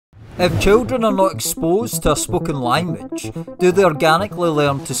If children are not exposed to a spoken language, do they organically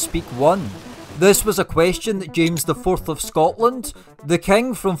learn to speak one? This was a question that James the Firth of Scotland, the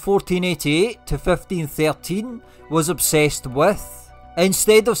king from 1488 to 1513, was obsessed with.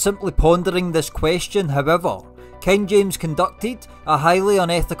 Instead of simply pondering this question, however, King James conducted a highly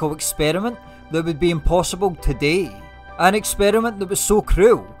unethical experiment that would be impossible today. An experiment that was so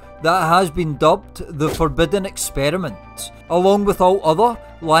cruel that it has been dubbed the Forbidden Experiment, along with all other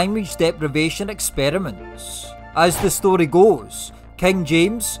language deprivation experiments. As the story goes, King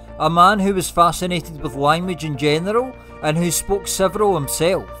James, a man who was fascinated with language in general and who spoke several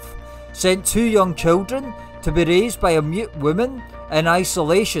himself, sent two young children to be raised by a mute woman in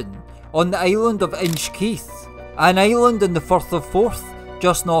isolation on the island of Inchkeith, an island in the Firth of Forth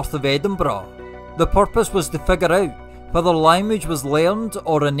just north of Edinburgh. The purpose was to figure out whether language was learned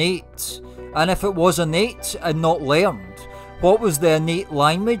or innate, and if it was innate and not learned, what was the innate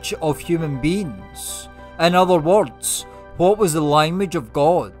language of human beings? In other words, what was the language of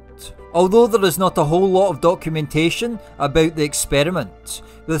God? Although there is not a whole lot of documentation about the experiment,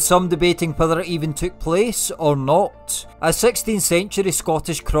 with some debating whether it even took place or not, a 16th century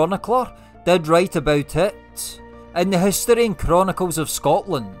Scottish chronicler did write about it. In the History and Chronicles of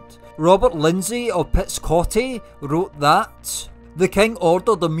Scotland, Robert Lindsay of Pittscottie wrote that the king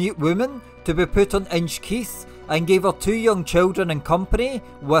ordered a mute woman to be put on Inchkeith and gave her two young children in company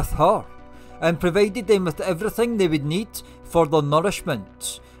with her, and provided them with everything they would need for their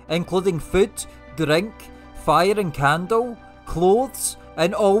nourishment, including food, drink, fire and candle, clothes,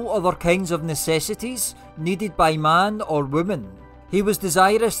 and all other kinds of necessities needed by man or woman. He was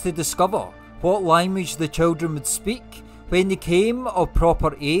desirous to discover what language the children would speak when they came of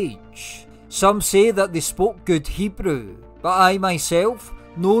proper age. Some say that they spoke good Hebrew, but I myself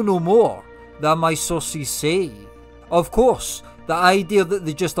know no more than my sources say. Of course, the idea that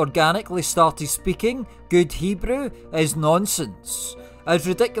they just organically started speaking good Hebrew is nonsense, as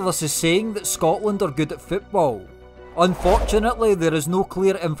ridiculous as saying that Scotland are good at football. Unfortunately, there is no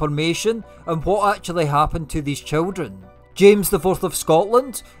clear information on what actually happened to these children. James IV of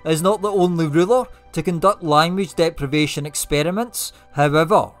Scotland is not the only ruler to conduct language deprivation experiments,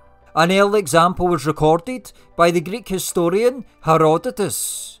 however. An early example was recorded by the Greek historian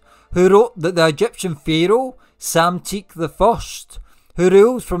Herodotus, who wrote that the Egyptian pharaoh Psamtik I, who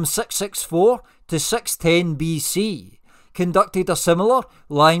ruled from 664 to 610 BC, conducted a similar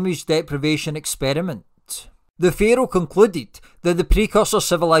language deprivation experiment. The pharaoh concluded that the precursor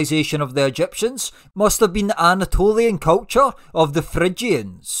civilization of the Egyptians must have been the Anatolian culture of the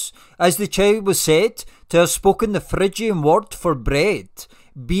Phrygians, as the child was said to have spoken the Phrygian word for bread,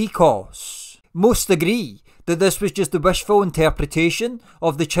 bikos. Most agree that this was just a wishful interpretation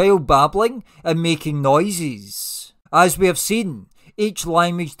of the child babbling and making noises. As we have seen, each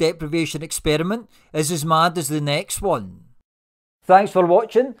language deprivation experiment is as mad as the next one. Thanks for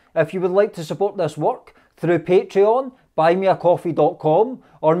watching. If you would like to support this work through Patreon, buymeacoffee.com,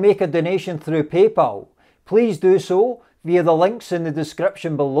 or make a donation through PayPal, please do so via the links in the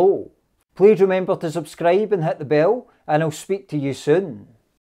description below. Please remember to subscribe and hit the bell, and I'll speak to you soon.